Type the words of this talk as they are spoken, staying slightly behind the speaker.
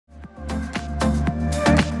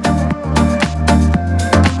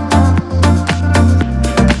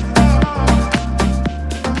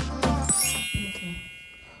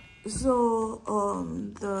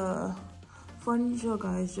the furniture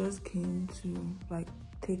guys just came to like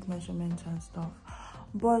take measurements and stuff.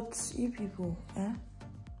 But you people,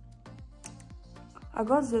 I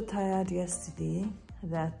got so tired yesterday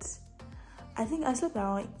that I think I slept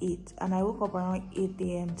around 8 and I woke up around 8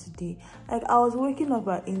 a.m. today. Like, I was waking up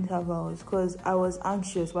at intervals because I was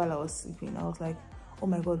anxious while I was sleeping. I was like, oh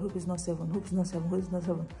my god, hope it's not 7, hope it's not 7, hope it's not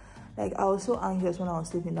 7. Like, I was so anxious when I was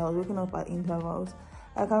sleeping that I was waking up at intervals.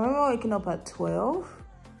 Like, I remember waking up at 12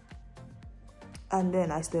 and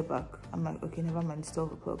then I slept back. I'm like, okay, never mind, it's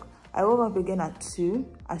 12 o'clock. I woke up again at 2,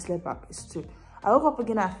 I slept back, it's 2. I woke up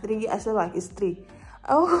again at 3, I slept back, it's 3.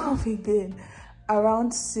 I woke up again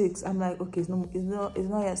around 6. I'm like, okay, it's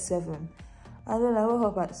not yet 7. And then I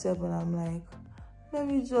woke up at 7. I'm like, let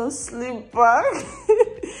me just sleep back.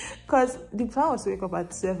 Because the plan was to wake up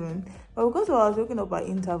at 7. But because I was waking up at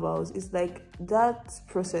intervals, it's like that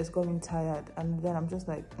process got me tired. And then I'm just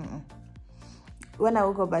like, When I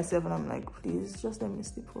woke up by 7, I'm like, please, just let me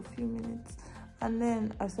sleep for a few minutes. And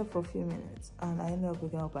then I slept for a few minutes. And I ended up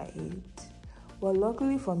waking up by 8. Well,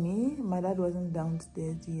 luckily for me, my dad wasn't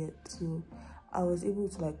downstairs yet. So I was able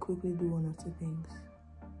to like quickly do 1 or 2 things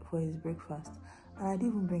for his breakfast. And I didn't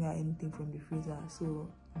even bring out anything from the freezer. So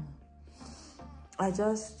I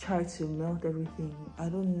just tried to melt everything. I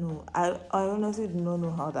don't know. I honestly do not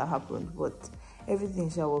know how that happened, but everything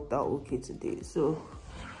shall worked out okay today. So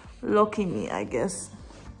lucky me, I guess.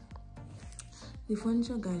 The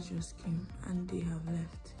furniture guys just came and they have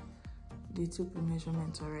left. They took the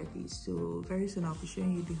measurements already. So very soon I'll be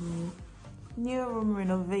showing you the whole new room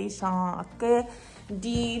renovation. Okay,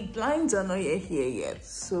 the blinds are not yet here yet.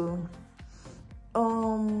 So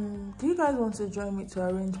do you guys want to join me to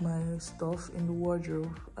arrange my stuff in the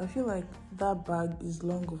wardrobe? I feel like that bag is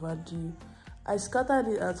long overdue. I scattered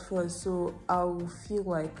it at first, so I'll feel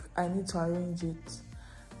like I need to arrange it,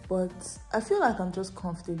 but I feel like I'm just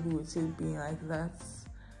comfortable with it being like that.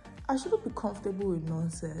 I shouldn't be comfortable with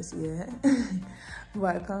nonsense, yeah.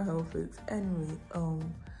 But I can't help it. Anyway,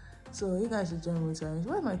 so you guys should join me to arrange.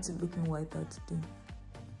 Why am my teeth looking whiter today?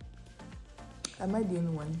 Am I the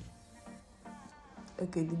only one?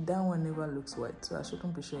 Okay, the down one never looks white, so I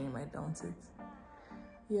shouldn't be showing my down teeth.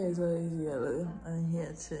 Yeah, it's always yellow and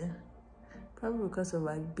here too. Probably because of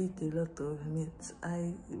I beat a lot of meat.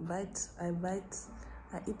 I eat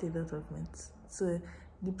a lot of meat. So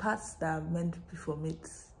the parts that are meant to be for meat,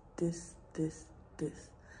 this, they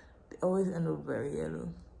always end up very yellow.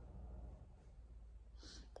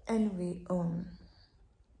 Anyway,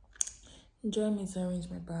 join me to arrange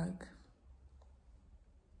my bag.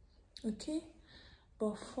 Okay,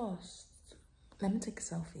 but first, let me take a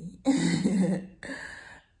selfie.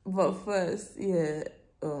 But first, yeah,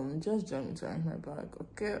 just join me to arrange my bag,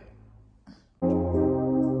 okay?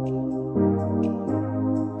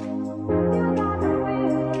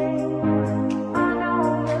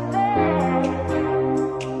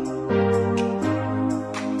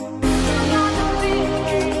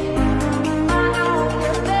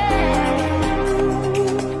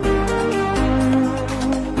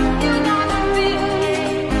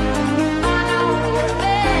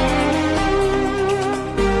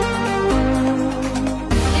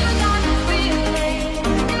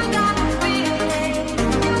 You got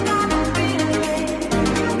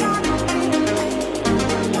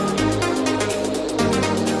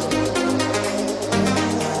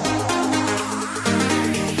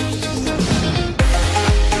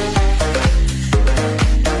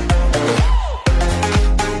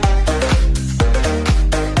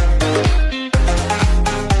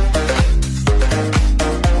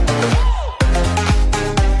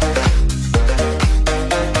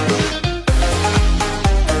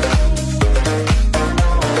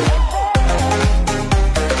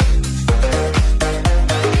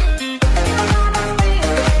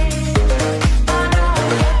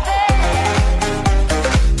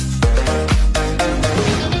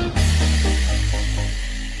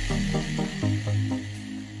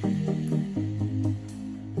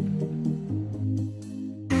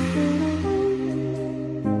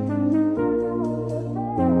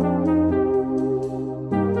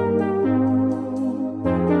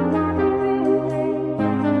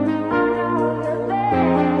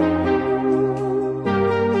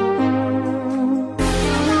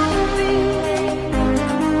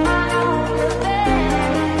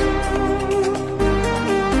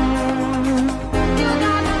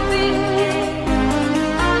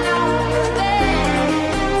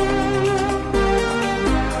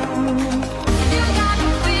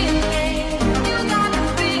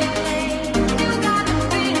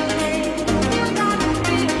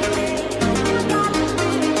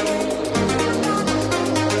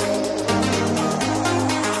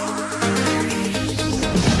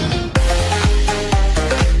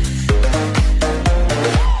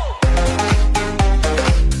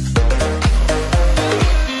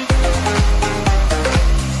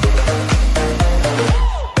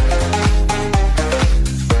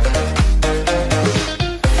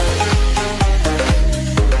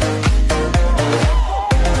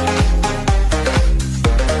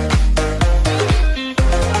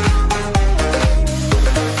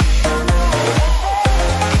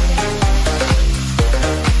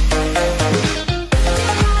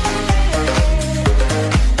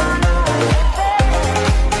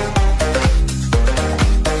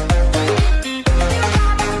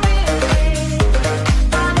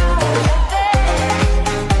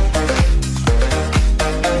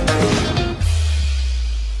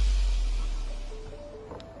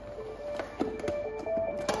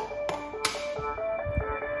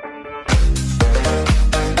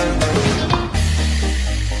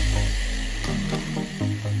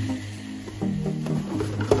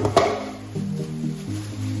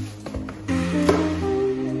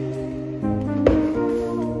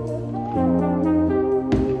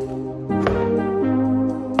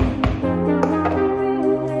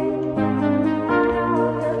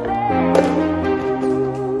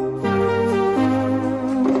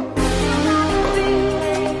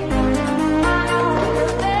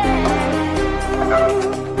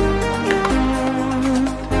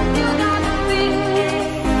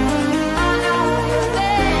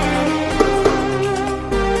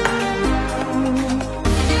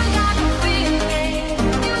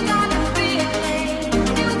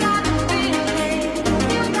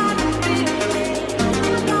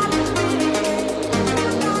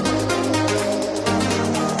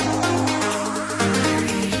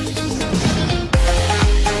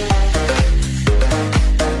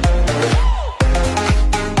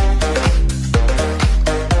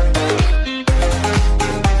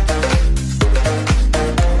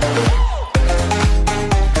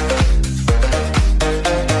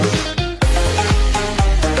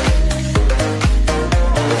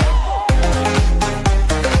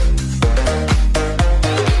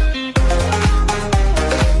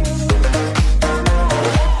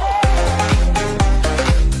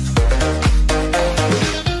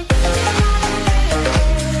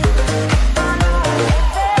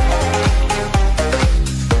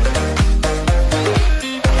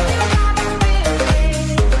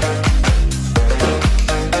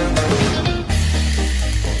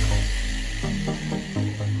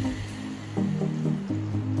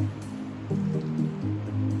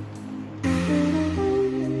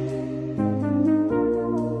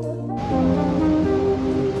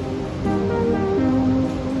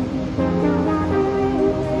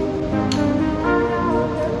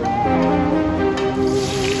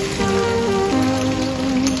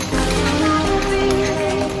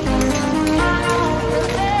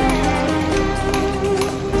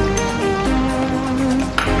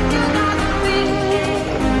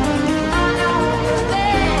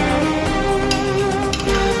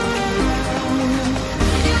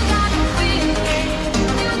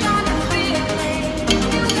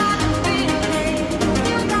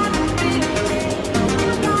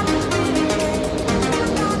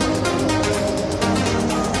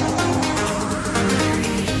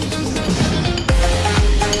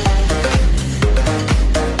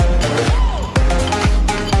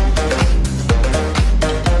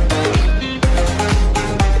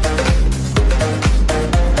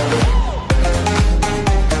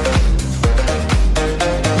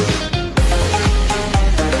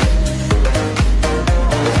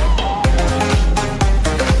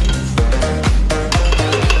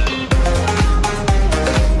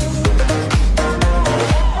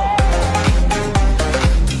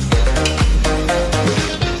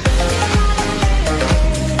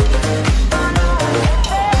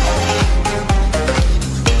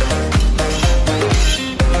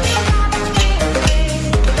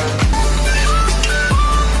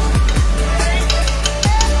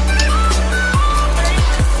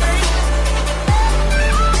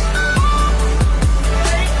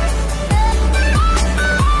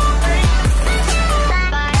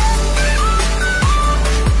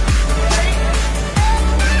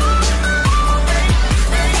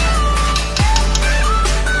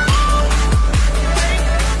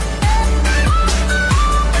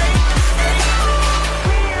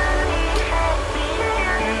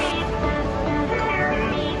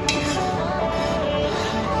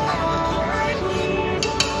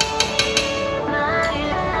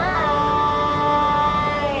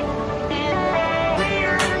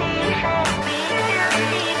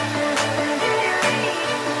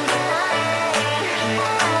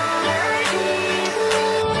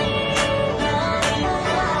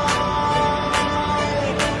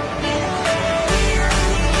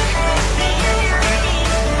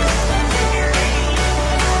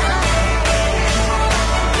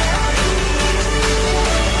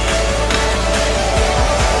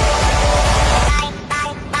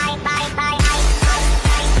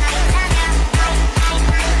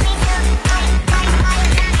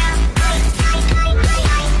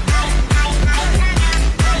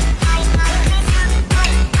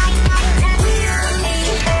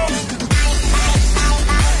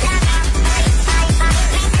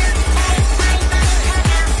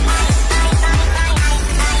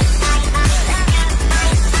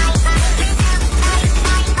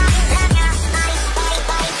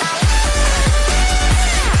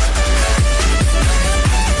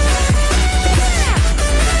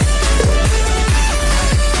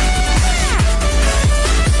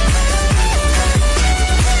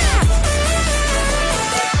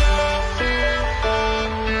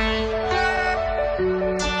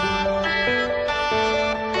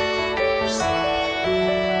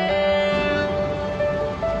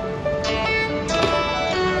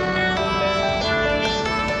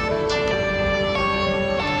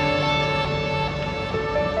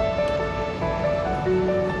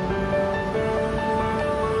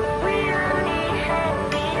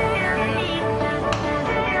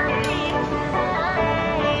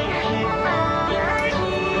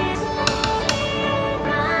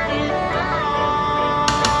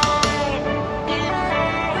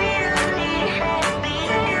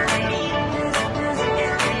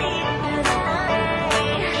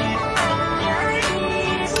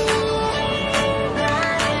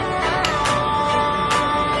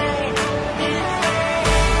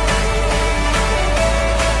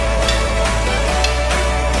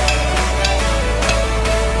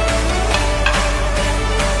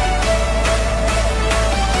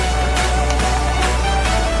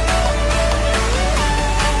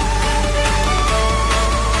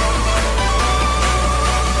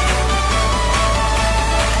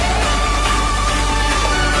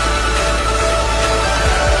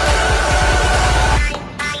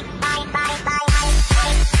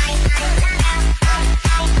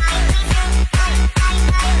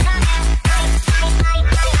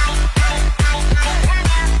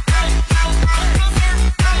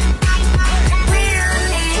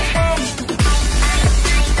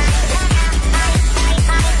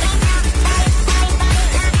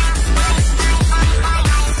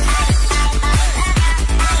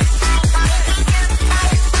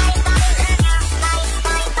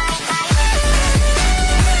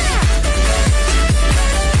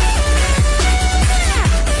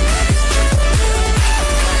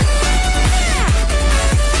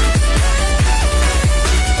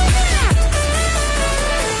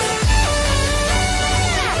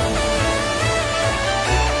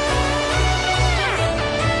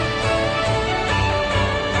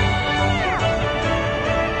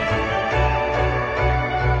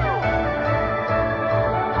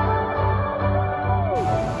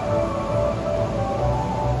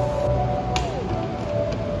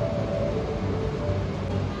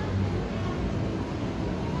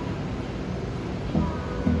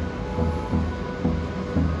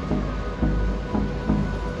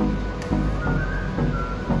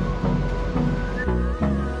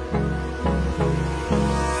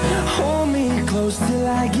close till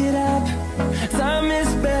I get up. Time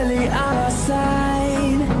is barely on our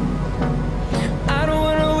side. I don't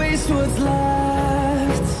wanna waste what's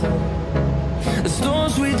left. The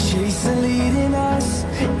storms we chase are leading us,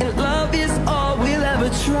 and love is all we'll ever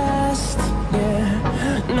trust.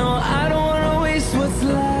 Yeah, no, I don't wanna waste what's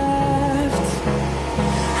left.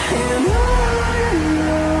 And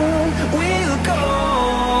on we'll go,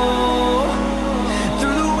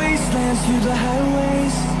 through the wastelands, through the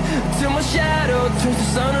highways, till my shadow turns to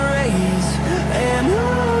sun rays. And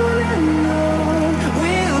on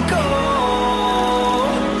we'll go,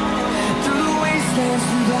 through the wastelands,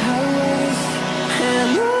 through the highways,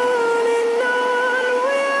 and on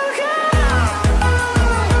we'll go.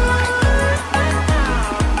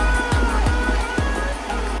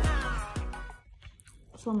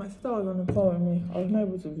 So my sister was on the call with me. I was not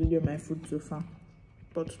able to video my food so far,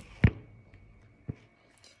 but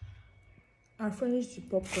I finished the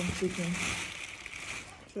popcorn chicken.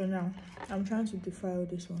 So now I'm trying to defile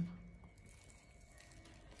this one.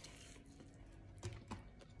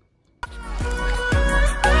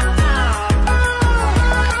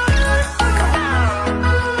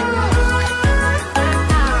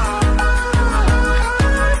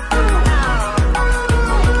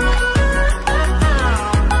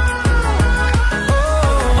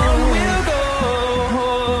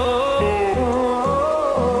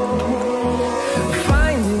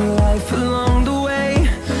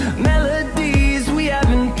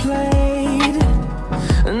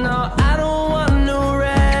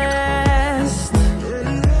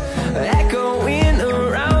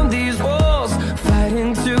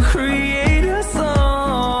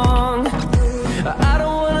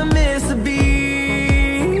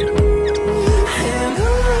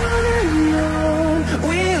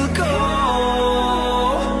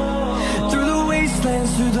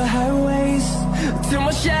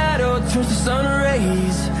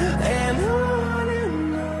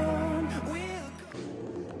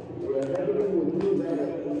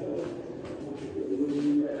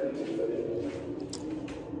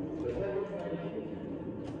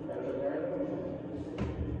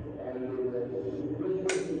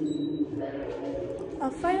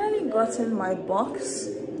 I've finally gotten my box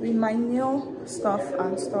with my nail stuff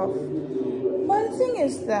and stuff. But the thing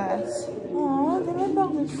is that, oh, the mail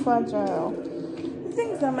box is fragile. The thing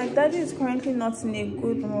is that my daddy is currently not in a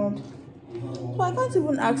good mood. So I can't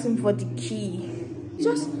even ask him for the key.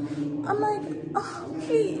 I'm like, oh,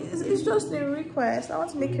 please, it's just a request. I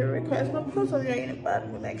want to make a request, but because of you're in a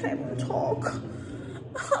bad mood, I can't even talk.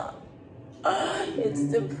 It's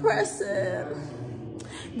depressing.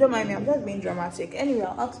 Don't mind me, I'm just being dramatic. Anyway,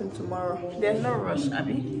 I'll ask him tomorrow. There's no rush,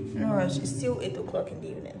 Abby. No rush. It's still 8 o'clock in the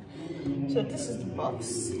evening. So this is the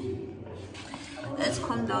box. Let's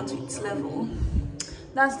come down to its level.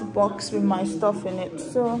 That's the box with my stuff in it.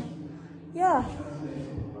 So yeah.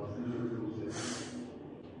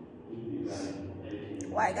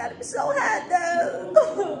 Why I gotta be so hard though?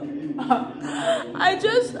 I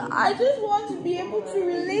just want to be able to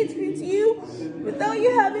relate with you without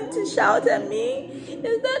you having to shout at me.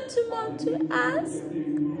 Is that too much to ask?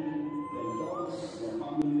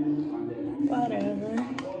 Whatever.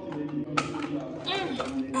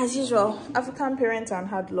 As usual, African parents and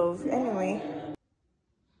hard love. Anyway.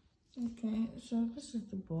 Okay, so this is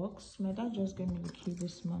the box. My dad just gave me the key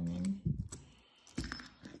this morning.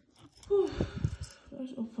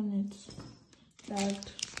 Let's open it. That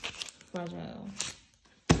fragile.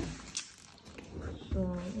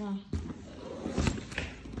 So yeah.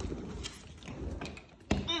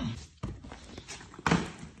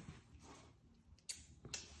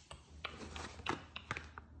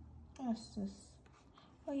 What's this?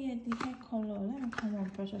 Oh yeah, the hair color. Let me come on,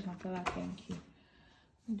 precious Akara, thank you.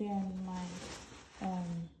 Then my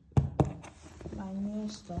new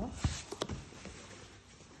stuff.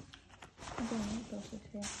 I don't know what else is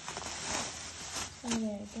here. Oh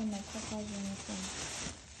yeah, then my papa's uniform.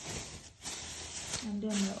 And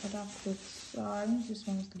then the other clothes. So I'll arrange this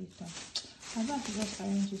one later. I'd like to just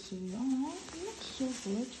arrange this for you. Oh, it looks so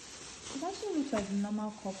good. It actually looks like the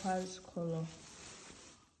normal copper's color.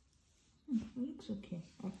 It looks okay,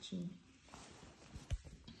 actually.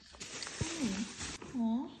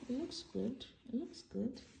 Oh, it looks good. It looks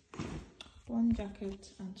good. One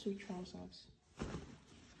jacket and 2 trousers.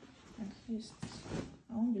 At least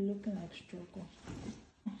I won't be looking like struggle.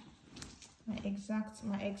 My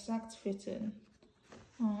exact fitting.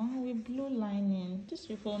 Oh, with blue lining. These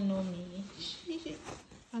people know me.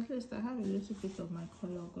 At least I have a little bit of my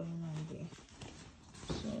color going on there.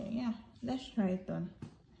 So yeah, let's try it on.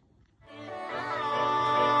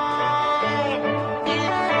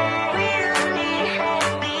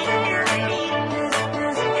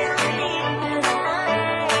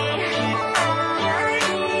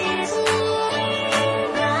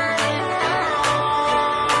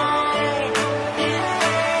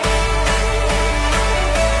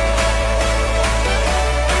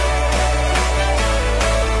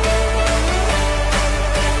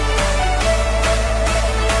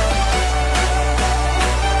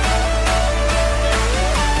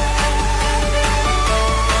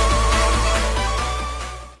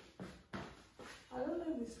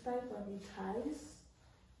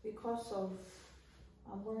 because of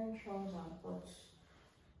I'm wearing trousers, but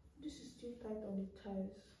this is too tight on the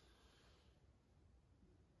thighs.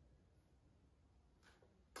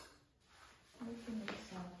 Making it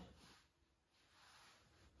sad.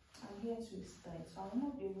 And here is tight, so I will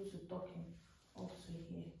not be able to tuck him up to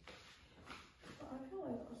here. But I feel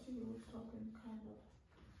like I'll still be able to tuck him kind of.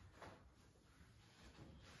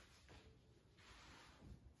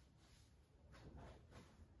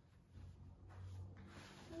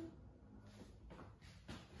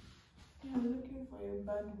 I'm looking for a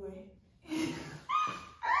bad way. I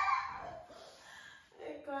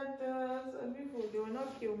can't tell. Some people, they will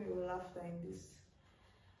not kill me with laughter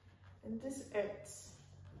in this earth.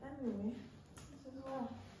 Anyway, this is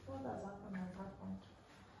what has happened has happened.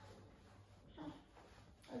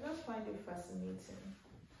 I just find it fascinating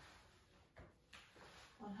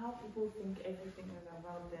on how people think everything is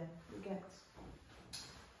about them. You get?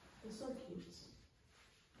 They're so cute.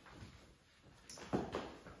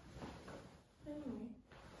 Anyway,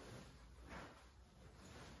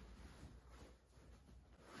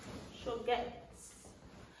 shogets,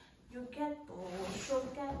 you get those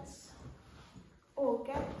shogets. Oh,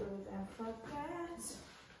 get those and forget.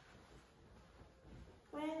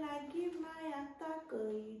 When I give my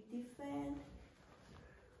attacker, you defend.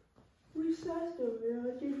 We start the real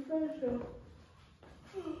defender.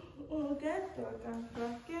 Oh, get those and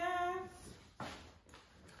forget.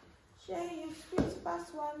 Share you squeeze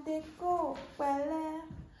past one day go. Well,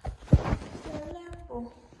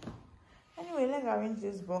 anyway, let's arrange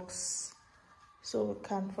this box so we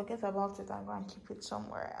can forget about it and go and keep it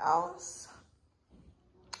somewhere else.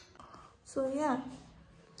 So yeah,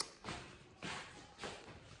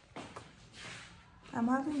 I'm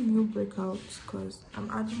having new breakouts because I'm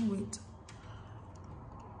adding weight.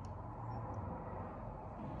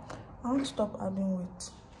 I won't stop adding weight.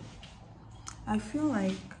 I feel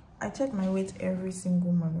like I check my weight every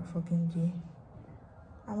single motherfucking day.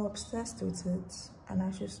 I'm obsessed with it and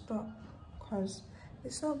I should stop because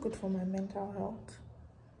it's not good for my mental health.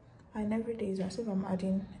 And every day is as if I'm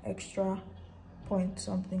adding extra point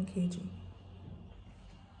something kg.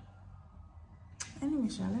 Anyway,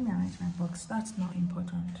 so let me arrange my box. That's not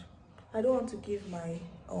important. I don't want to give my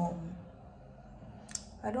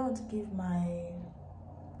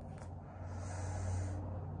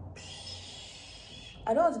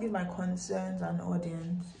concerns and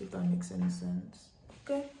audience, if that makes any sense.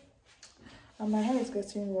 Okay? And my hair is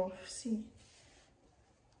getting rough. See?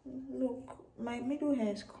 Look, my middle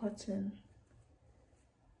hair is cutting.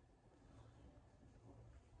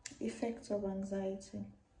 Effects of anxiety.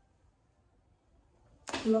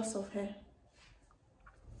 Loss of hair.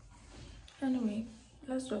 Anyway,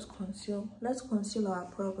 let's just conceal. Let's conceal our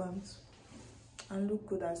problems and look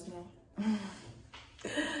good as now.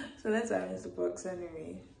 So let's arrange the box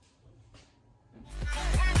anyway.